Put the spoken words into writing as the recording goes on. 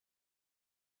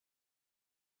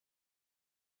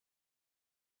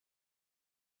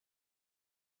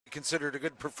considered a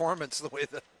good performance the way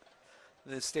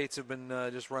the States have been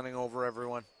just running over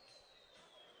everyone.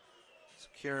 So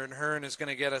Kieran Hearn is going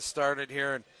to get us started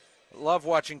here. And love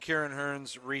watching Kieran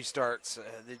Hearn's restarts.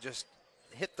 They just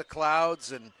hit the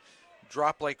clouds and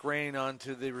drop like rain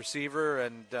onto the receiver.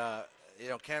 And,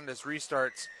 Canada's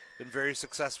restarts been very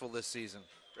successful this season.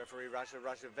 Referee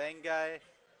Rasha Vengai,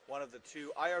 one of the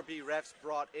 2 IRB refs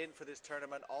brought in for this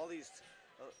tournament. All these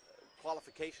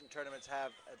qualification tournaments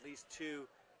have at least 2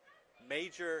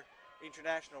 major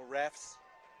international refs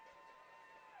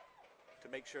to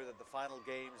make sure that the final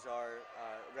games are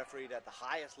refereed at the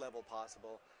highest level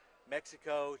possible.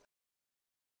 Mexico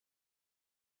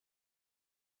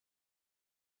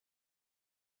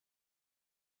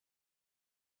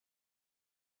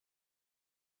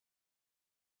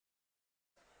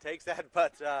takes that,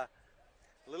 but a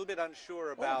little bit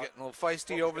unsure about getting a little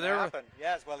feisty over there. Happen.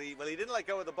 Yes, well, he didn't let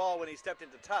go of the ball when he stepped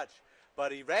into touch,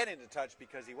 but he ran into touch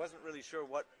because he wasn't really sure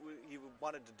what he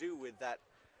wanted to do with that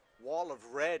wall of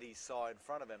red he saw in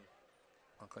front of him.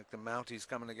 Look like the Mounties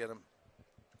coming to get him.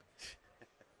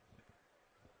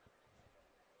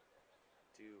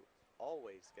 Do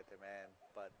always get their man,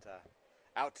 but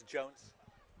out to Jones.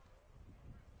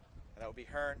 And that would be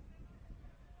Hearn.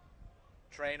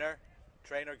 Trainer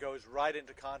goes right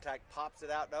into contact, pops it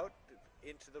out,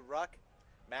 into the ruck.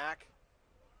 Mack,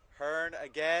 Hearn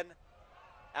again,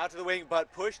 out to the wing,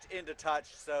 but pushed into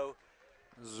touch. So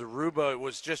Zaruba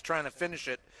was just trying to finish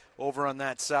it over on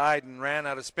that side and ran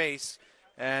out of space.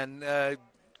 And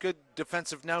good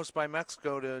defensive nous by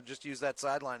Mexico to just use that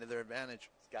sideline to their advantage.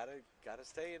 Got to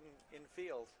stay in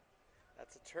field.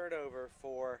 That's a turnover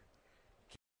for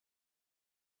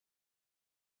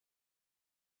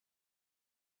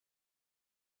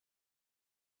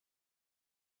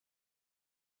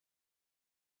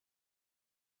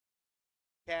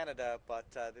Canada, but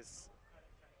this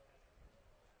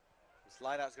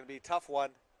lineout is going to be a tough one,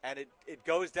 and it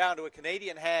goes down to a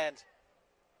Canadian hand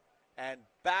and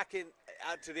back in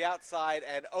out to the outside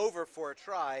and over for a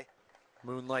try.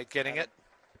 Moonlight getting it.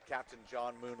 Captain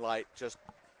John Moonlight just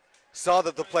saw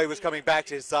that the play was coming back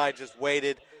to his side, just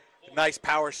waited. Nice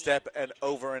power step and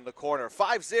over in the corner.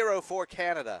 5-0 for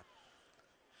Canada.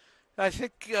 I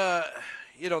think, that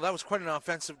was quite an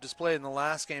offensive display in the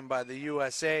last game by the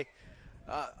USA.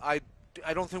 I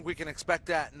don't think we can expect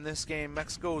that in this game.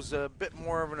 Mexico's a bit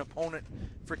more of an opponent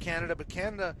for Canada, but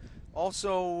Canada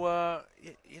also,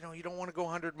 you don't want to go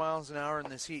 100 miles an hour in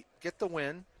this heat. Get the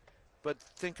win, but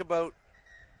think about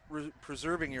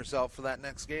preserving yourself for that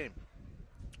next game.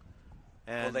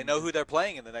 And well, they know who they're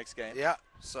playing in the next game. Yeah,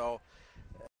 so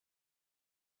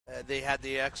they had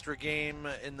the extra game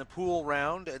in the pool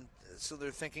round, and so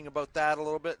they're thinking about that a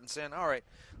little bit and saying, all right,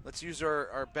 let's use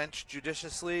our bench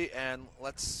judiciously and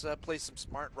let's play some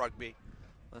smart rugby.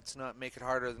 Let's not make it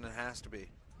harder than it has to be.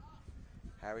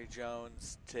 Harry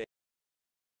Jones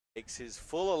takes his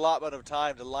full allotment of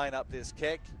time to line up this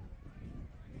kick,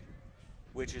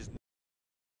 which is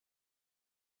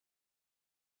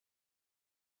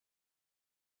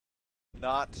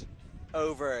not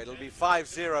over. It'll be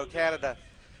 5-0 Canada.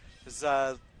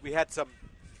 We had some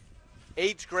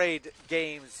age grade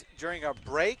games during our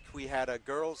break. We had a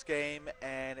girls game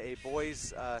and a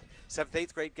boys 7th,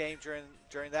 8th grade game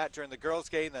during the girls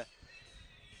game.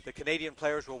 The Canadian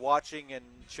players were watching and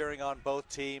cheering on both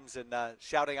teams and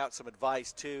shouting out some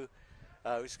advice too.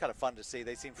 It was kind of fun to see.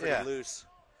 They seemed pretty loose.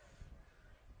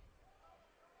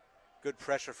 Good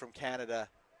pressure from Canada.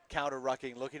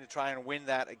 Counter-rucking, looking to try and win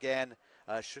that again.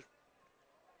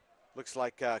 Looks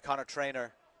like Connor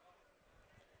Trainer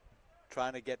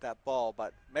trying to get that ball,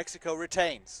 but Mexico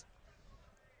retains.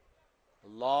 A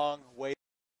long way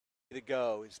to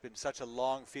go. It's been such a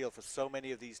long field for so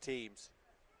many of these teams.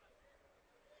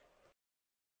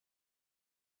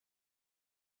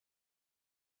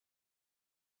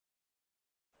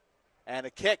 And a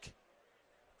kick.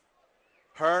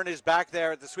 Hearn is back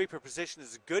there at the sweeper position.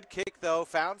 It's a good kick, though.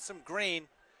 Found some green.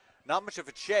 Not much of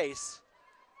a chase.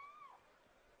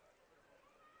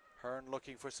 Hearn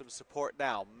looking for some support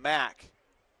now. Mack.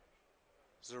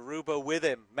 Zaruba with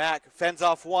him. Mack fends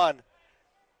off one.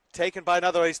 Taken by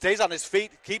another. He stays on his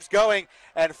feet, keeps going,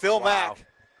 and Phil Mack.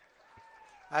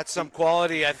 That's some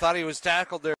quality. I thought he was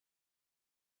tackled there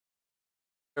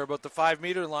about the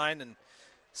 5-meter line, and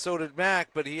so did Mack,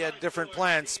 but he had different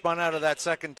plans. Spun out of that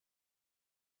second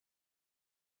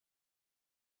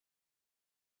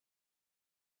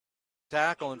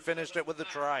tackle and finished it with a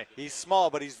try. He's small,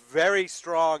 but he's very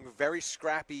strong, very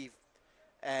scrappy,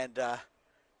 and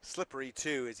slippery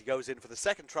too as he goes in for the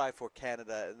second try for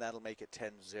Canada, and that'll make it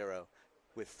 10-0.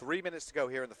 with 3 minutes to go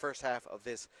here in the first half of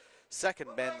this second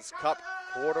men's cup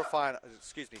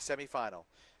semifinal.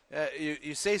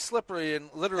 You say slippery, and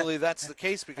literally that's the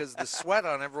case because the sweat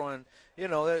on everyone,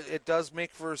 it does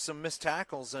make for some missed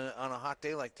tackles on a hot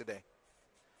day like today.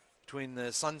 Between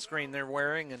the sunscreen they're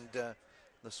wearing and the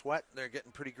sweat, they're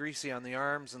getting pretty greasy on the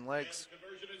arms and legs.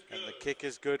 And the kick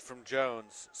is good from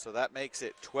Jones, so that makes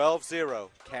it 12-0.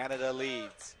 Canada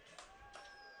leads.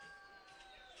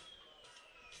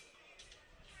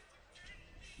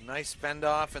 Nice fend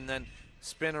off and then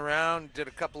spin around, did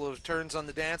a couple of turns on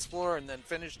the dance floor, and then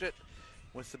finished it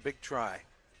with the big try.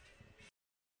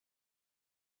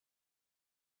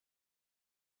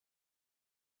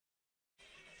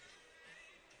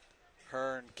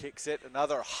 Hearn kicks it,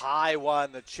 another high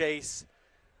one, the chase,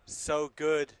 so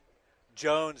good.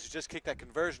 Jones, who just kicked that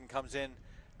conversion, comes in,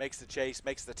 makes the chase,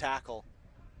 makes the tackle.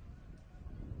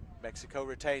 Mexico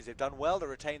retains. They've done well to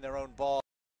retain their own ball.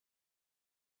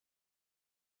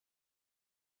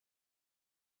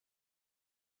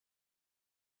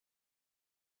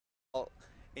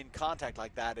 In contact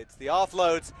like that, it's the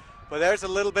offloads, but there's a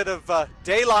little bit of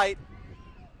daylight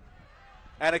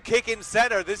and a kick in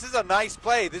center. This is a nice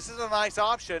play. This is a nice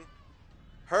option.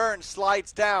 Hearn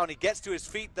slides down. He gets to his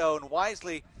feet, though, and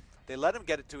wisely they let him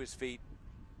get it to his feet.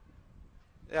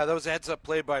 Yeah, that was a heads-up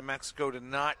play by Mexico to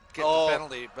not get the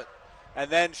penalty. And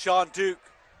then Sean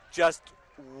Duke just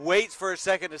waits for a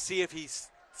second to see if he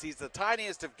sees the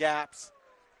tiniest of gaps,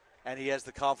 and he has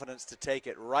the confidence to take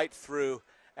it right through.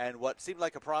 And what seemed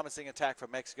like a promising attack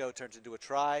from Mexico turns into a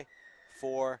try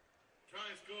for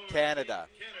Canada.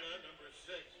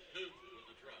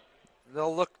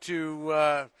 They'll look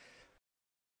to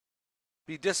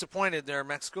be disappointed there,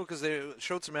 Mexico, because they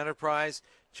showed some enterprise,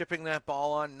 chipping that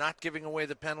ball on, not giving away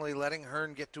the penalty, letting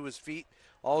Hearn get to his feet.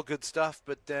 All good stuff,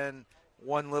 but then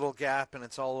one little gap and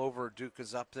it's all over. Duke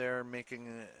is up there making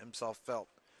himself felt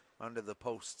under the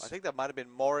posts. I think that might have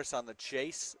been Morris on the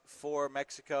chase for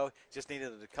Mexico. Just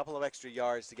needed a couple of extra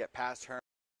yards to get past Hearn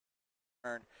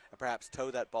and perhaps tow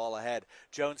that ball ahead.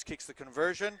 Jones kicks the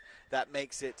conversion. That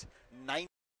makes it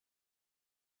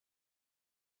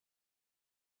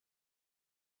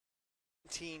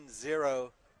 19-0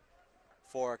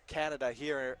 for Canada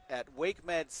here at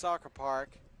WakeMed Soccer Park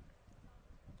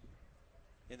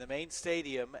in the main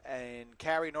stadium in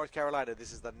Cary, North Carolina.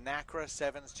 This is the NACRA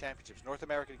Sevens Championships, North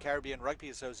American Caribbean Rugby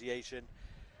Association,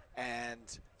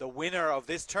 and the winner of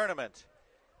this tournament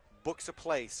books a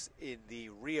place in the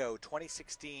Rio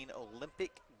 2016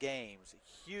 Olympic Games.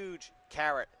 A huge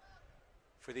carrot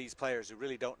for these players who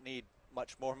really don't need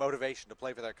much more motivation to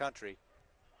play for their country.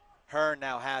 Hearn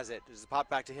now has it. This is a pop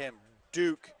back to him.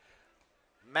 Duke,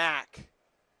 Mack,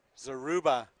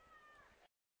 Zaruba.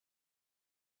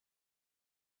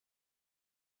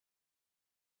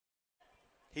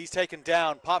 He's taken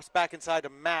down, pops back inside to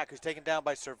Mack, who's taken down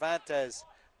by Cervantes.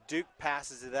 Duke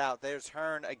passes it out. There's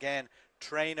Hearn again.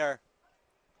 Trainer,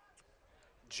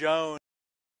 Jones.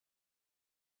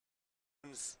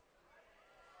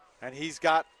 And he's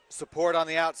got support on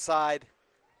the outside.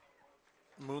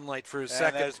 Moonlight for his and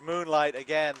second. There's Moonlight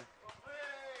again.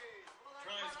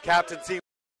 Captain seems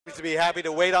to be happy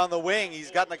to wait on the wing.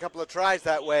 He's gotten a couple of tries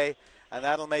that way, and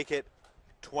that'll make it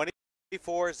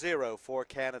 24-0 for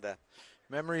Canada.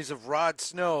 Memories of Rod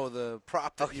Snow, the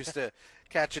prop that used to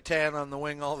catch a tan on the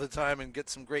wing all the time and get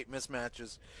some great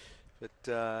mismatches. But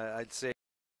I'd say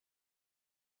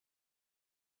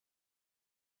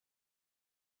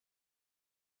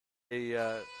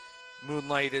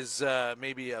Moonlight is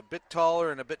maybe a bit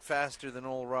taller and a bit faster than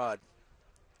old Rod.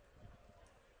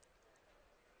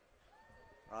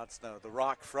 Rod Snow, the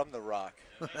Rock from the Rock.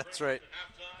 That's right.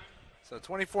 So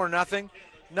 24-0.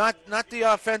 Not the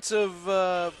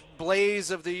offensive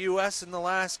blaze of the U.S. in the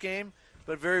last game,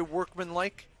 but very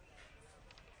workmanlike.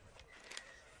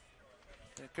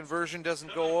 The conversion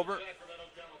doesn't go over.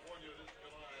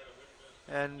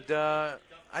 And I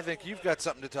think you've got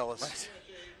something to tell us.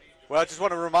 Well, I just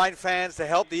want to remind fans to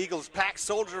help the Eagles pack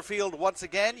Soldier Field once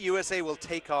again. USA will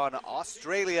take on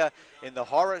Australia in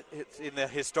the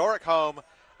historic home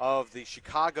of the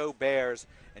Chicago Bears.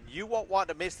 And you won't want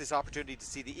to miss this opportunity to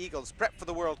see the Eagles prep for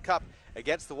the World Cup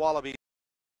against the Wallabies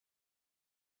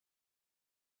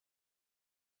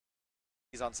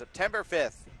on September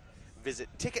 5th. Visit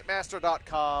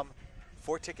Ticketmaster.com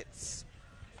for tickets.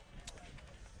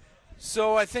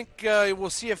 So I think we'll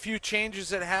see a few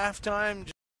changes at halftime.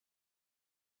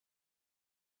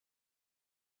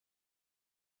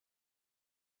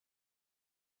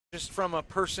 Just from a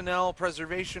personnel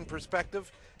preservation perspective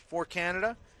for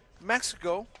Canada.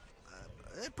 Mexico,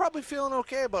 they're probably feeling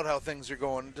okay about how things are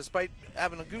going, despite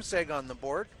having a goose egg on the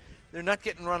board. they're not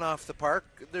getting run off the park.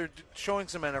 They're showing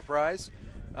some enterprise,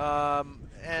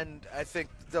 and I think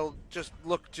they'll just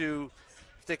look to,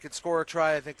 if they could score a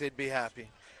try, I think they'd be happy.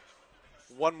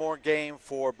 One more game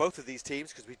for both of these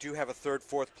teams because we do have a third,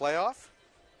 fourth playoff.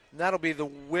 And that'll be the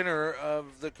winner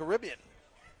of the Caribbean,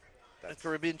 That's the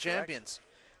Caribbean correct. champions.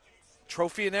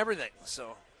 Trophy and everything.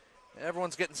 So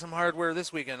everyone's getting some hardware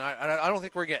this weekend. I don't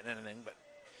think we're getting anything, but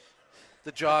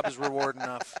the job is reward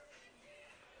enough.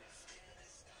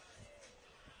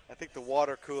 I think the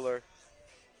water cooler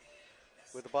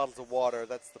with the bottles of water,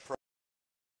 that's the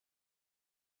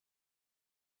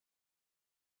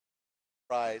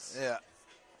prize. Yeah.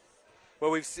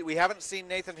 Well, we haven't seen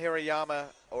Nathan Hirayama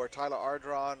or Tyler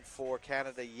Ardron for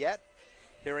Canada yet.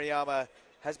 Hirayama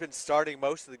has been starting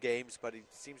most of the games, but he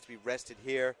seems to be rested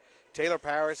here. Taylor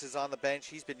Paris is on the bench.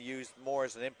 He's been used more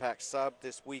as an impact sub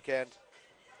this weekend.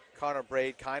 Connor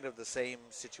Braid, kind of the same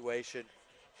situation.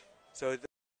 So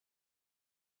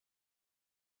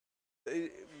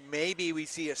maybe we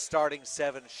see a starting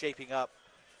 7 shaping up.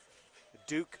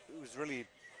 Duke, who's really,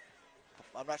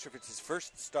 I'm not sure if it's his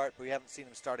first start, but we haven't seen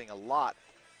him starting a lot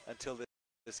until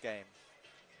this game.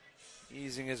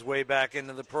 Easing his way back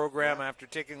into the program after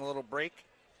taking a little break.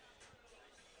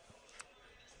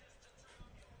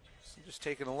 So just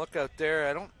taking a look out there.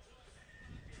 I don't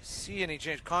see any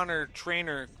change. Connor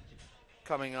Trainer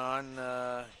coming on.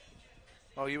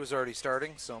 Oh, he was already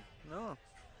starting, so no.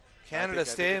 Canada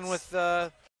staying with they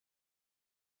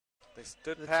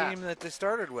stood the pat. team that they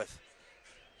started with.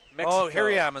 Mexico. Oh,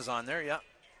 Hirayama's on there, yeah.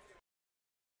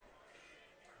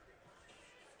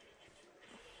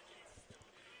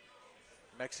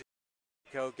 Mexico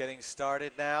getting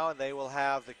started now, and they will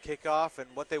have the kickoff. And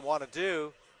what they want to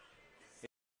do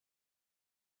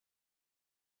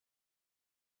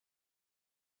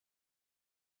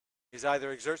is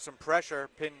either exert some pressure,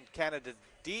 pin Canada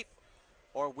deep,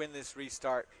 or win this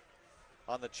restart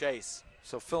on the chase.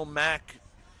 So Phil Mack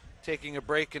taking a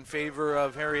break in favor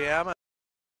of Hirayama.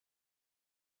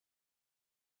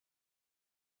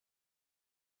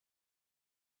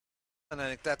 And I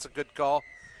think that's a good call.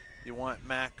 You want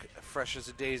Mack fresh as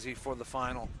a daisy for the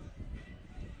final.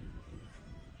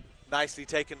 Nicely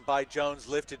taken by Jones,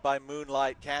 lifted by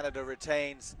Moonlight. Canada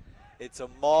retains. It's a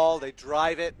maul. They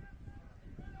drive it.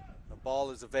 The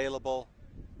ball is available.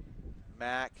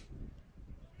 Mack.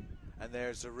 And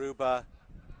there's Aruba.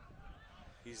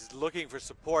 He's looking for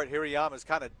support. Hirayama's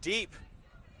kind of deep.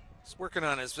 He's working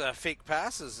on his fake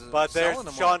passes. But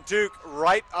there's Sean Duke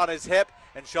right on his hip.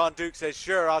 And Sean Duke says,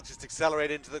 sure, I'll just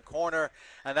accelerate into the corner.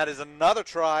 And that is another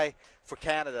try for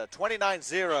Canada.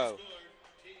 29-0.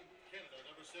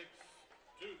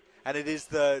 And it is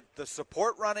the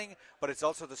support running, but it's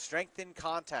also the strength in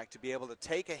contact to be able to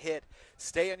take a hit,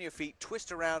 stay on your feet,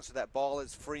 twist around so that ball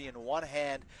is free in one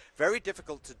hand. Very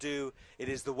difficult to do. It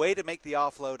is the way to make the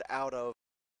offload out of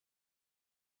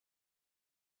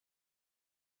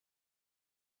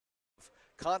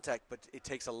contact, but it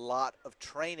takes a lot of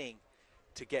training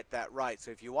to get that right. So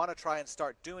if you want to try and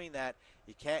start doing that,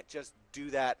 you can't just do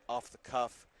that off the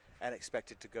cuff and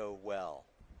expect it to go well.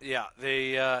 Yeah,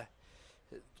 they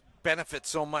benefit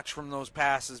so much from those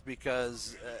passes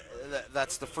because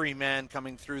that's the free man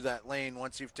coming through that lane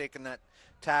once you've taken that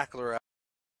tackler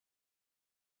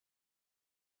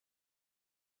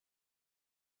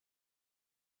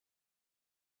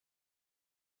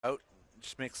out.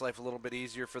 Just makes life a little bit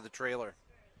easier for the trailer.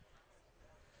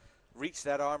 Reach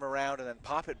that arm around and then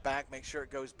pop it back, make sure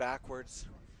it goes backwards.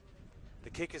 The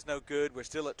kick is no good. We're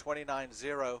still at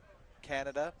 29-0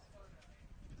 Canada.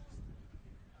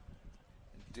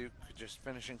 Duke just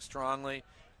finishing strongly.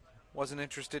 Wasn't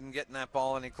interested in getting that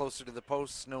ball any closer to the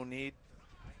posts. No need.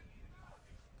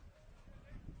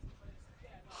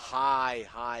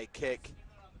 High kick.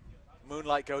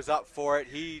 Moonlight goes up for it.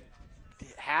 He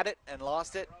had it and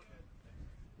lost it.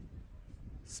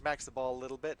 Smacks the ball a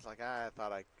little bit. Like, I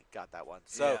thought I got that one.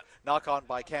 So, knock on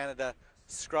by Canada.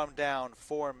 Scrum down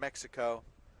for Mexico.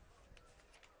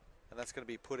 And that's going to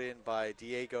be put in by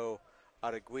Diego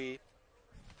Aragui.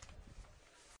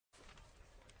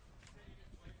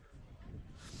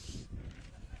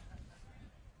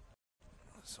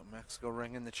 So Mexico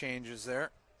ringing the changes there.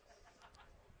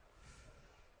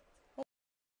 Oh,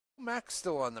 Mac's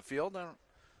still on the field. And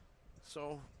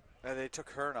they took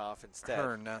Hearn off instead.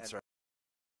 Hearn, that's right.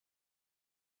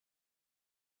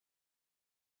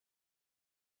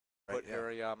 Put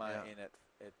Hirayama in at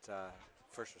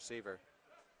first receiver.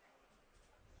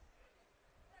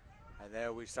 And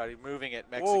there we started moving it.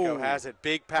 Mexico has it.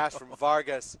 Big pass from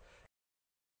Vargas.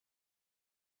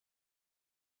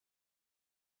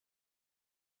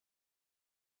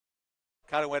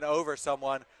 Kind of went over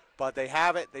someone. but they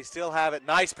have it. They still have it.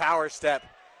 Nice power step.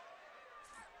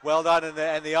 Well done, and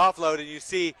the offload, and you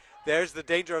see there's the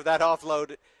danger of that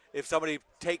offload if somebody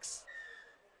takes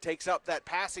up that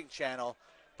passing channel.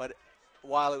 But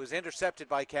while it was intercepted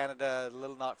by Canada, a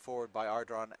little knock forward by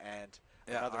Ardron and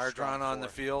Ardron on the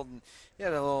field. And he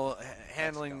had a little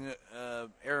handling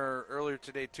error earlier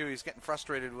today too. He's getting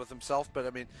frustrated with himself, but I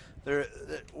mean, there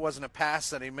wasn't a pass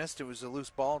that he missed. It was a loose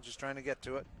ball, just trying to get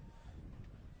to it.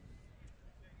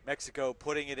 Mexico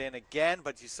putting it in again,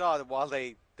 but you saw that while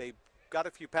they got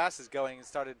a few passes going and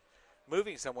started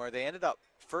moving somewhere, they ended up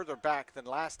further back than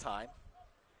last time.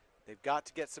 They've got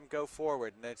to get some go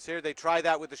forward. And it's here they try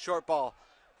that with the short ball.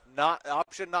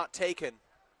 Option not taken.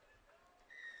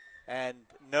 And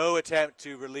no attempt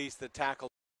to release the tackle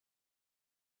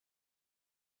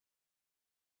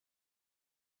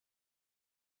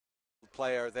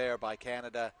player there by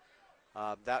Canada.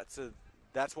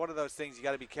 That's one of those things you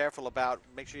got to be careful about.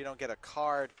 Make sure you don't get a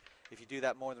card if you do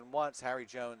that more than once. Harry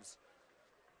Jones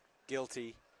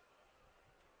guilty.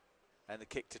 And the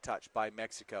kick to touch by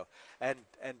Mexico. And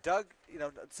Doug, you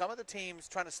know, some of the teams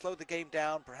trying to slow the game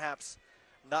down, perhaps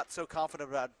not so confident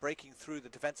about breaking through the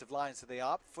defensive line, so they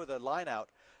opt for the line out.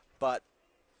 But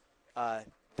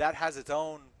that has its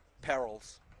own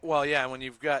perils. Well, yeah, when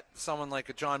you've got someone like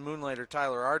a John Moonlight or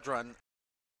Tyler Ardron,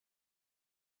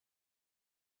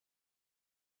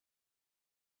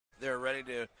 they're ready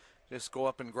to just go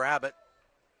up and grab it.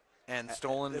 And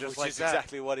stolen just like that. Which is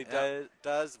exactly what he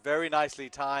does. Very nicely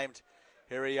timed.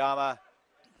 Hirayama.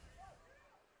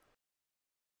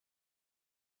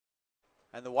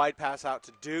 And the wide pass out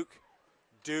to Duke.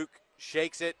 Duke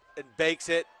shakes it and bakes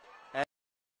it.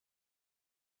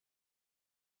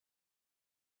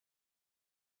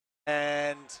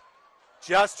 And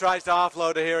just tries to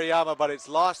offload to Hirayama, but it's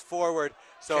lost forward.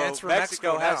 So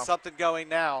Mexico has something going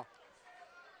now.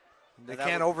 They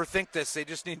can't overthink this. They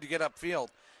just need to get upfield.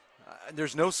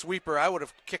 There's no sweeper. I would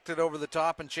have kicked it over the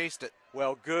top and chased it.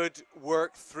 Well, good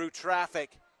work through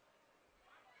traffic.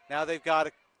 Now they've got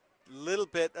a little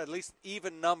bit, at least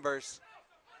even numbers.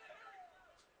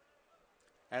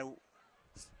 And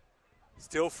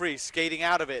still free, skating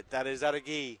out of it. That is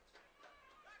Aragui.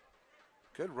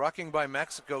 Good rucking by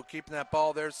Mexico, keeping that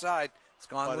ball their side. It's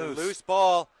gone loose. A loose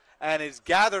ball, and is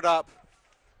gathered up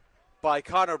by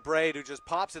Connor Braid, who just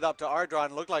pops it up to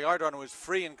Ardron. Looked like Ardron was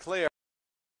free and clear.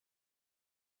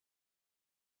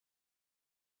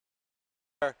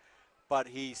 But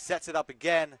he sets it up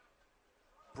again.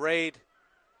 Braid,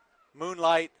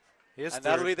 Moonlight, and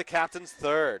that'll be the captain's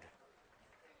third.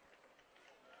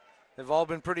 They've all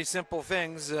been pretty simple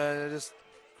things, just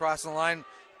crossing the line.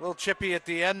 A little chippy at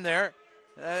the end there.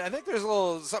 I think there's a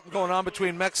little something going on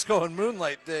between Mexico and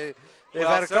Moonlight. They've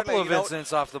had a couple of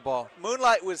incidents off the ball.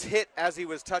 Moonlight was hit as he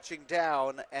was touching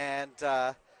down, and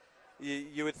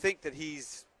you would think that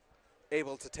he's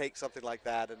able to take something like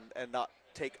that and not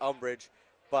take umbrage.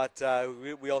 But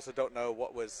we also don't know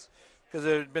what was. Because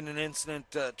there had been an incident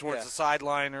towards the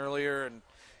sideline earlier, and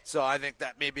so I think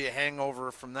that may be a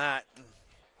hangover from that.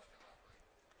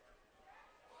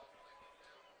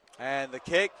 And the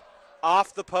kick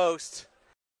off the post,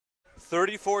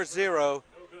 34-0,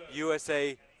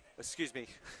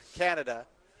 Canada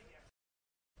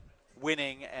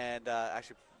winning, and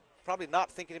actually probably not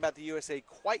thinking about the USA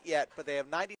quite yet, but they have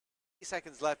 90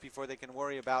 seconds left before they can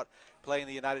worry about playing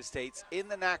the United States in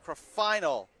the NACRA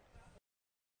final.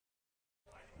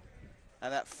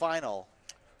 And that final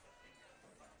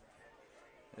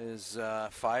is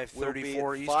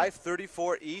 5:34 Eastern.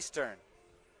 5:34 Eastern.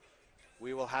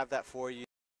 We will have that for you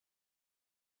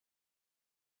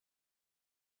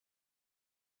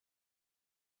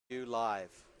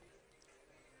live.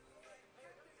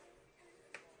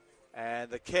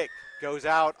 And the kick goes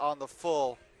out on the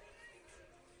full.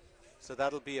 So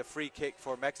that'll be a free kick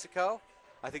for Mexico.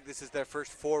 I think this is their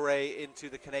first foray into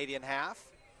the Canadian half.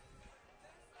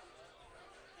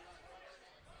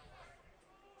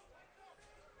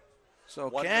 So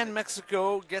can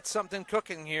Mexico get something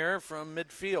cooking here from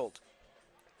midfield?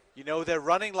 You know, they're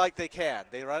running like they can.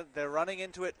 They're running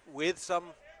into it with some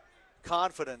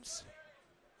confidence.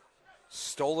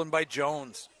 Stolen by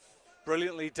Jones.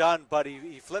 Brilliantly done, but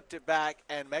he flipped it back,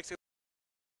 and Mexico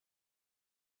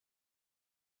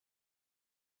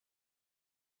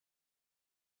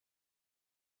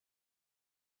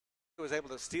was able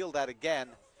to steal that again.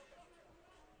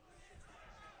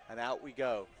 And out we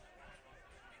go.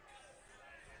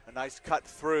 A nice cut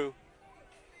through.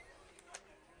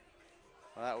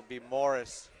 Well, that would be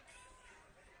Morris.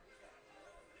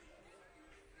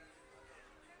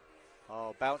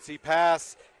 Oh, bouncy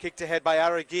pass. Kicked ahead by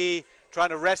Aragui, trying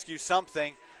to rescue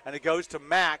something. And it goes to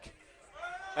Mack.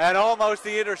 And almost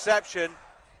the interception.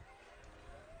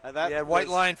 And that had white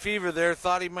was line fever there.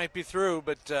 Thought he might be through,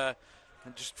 but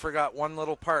just forgot one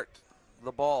little part,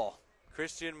 the ball.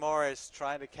 Christian Morris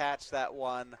trying to catch that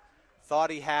one.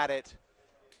 Thought he had it.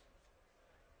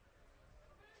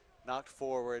 Knocked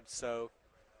forward, so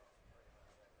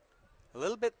a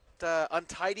little bit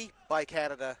untidy by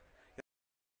Canada.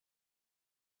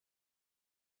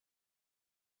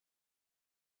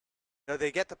 You know,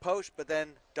 they get the post, but then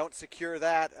don't secure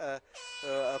that.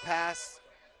 A pass,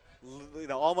 you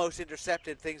know, almost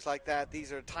intercepted, things like that.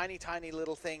 These are tiny, tiny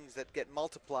little things that get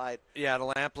multiplied. Yeah,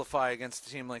 it'll amplify against a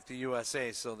team like the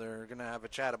USA, so they're going to have a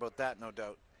chat about that, no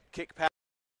doubt. Kick pass.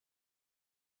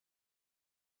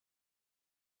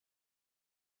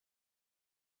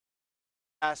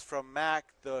 Pass from Mac.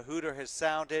 The hooter has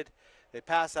sounded. They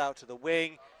pass out to the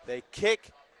wing. They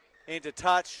kick into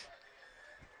touch.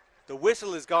 The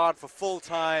whistle is gone for full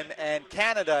time, and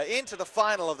Canada into the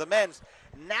final of the men's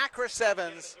NACRA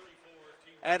Sevens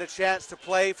and a chance to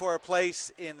play for a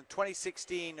place in the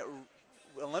 2016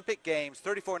 Olympic Games,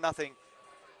 34-0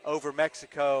 over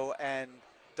Mexico. And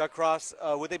Doug Cross,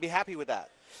 would they be happy with that?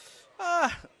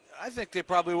 I think they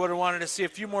probably would have wanted to see a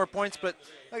few more points, but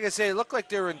like I say, it looked like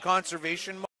they were in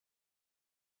conservation mode.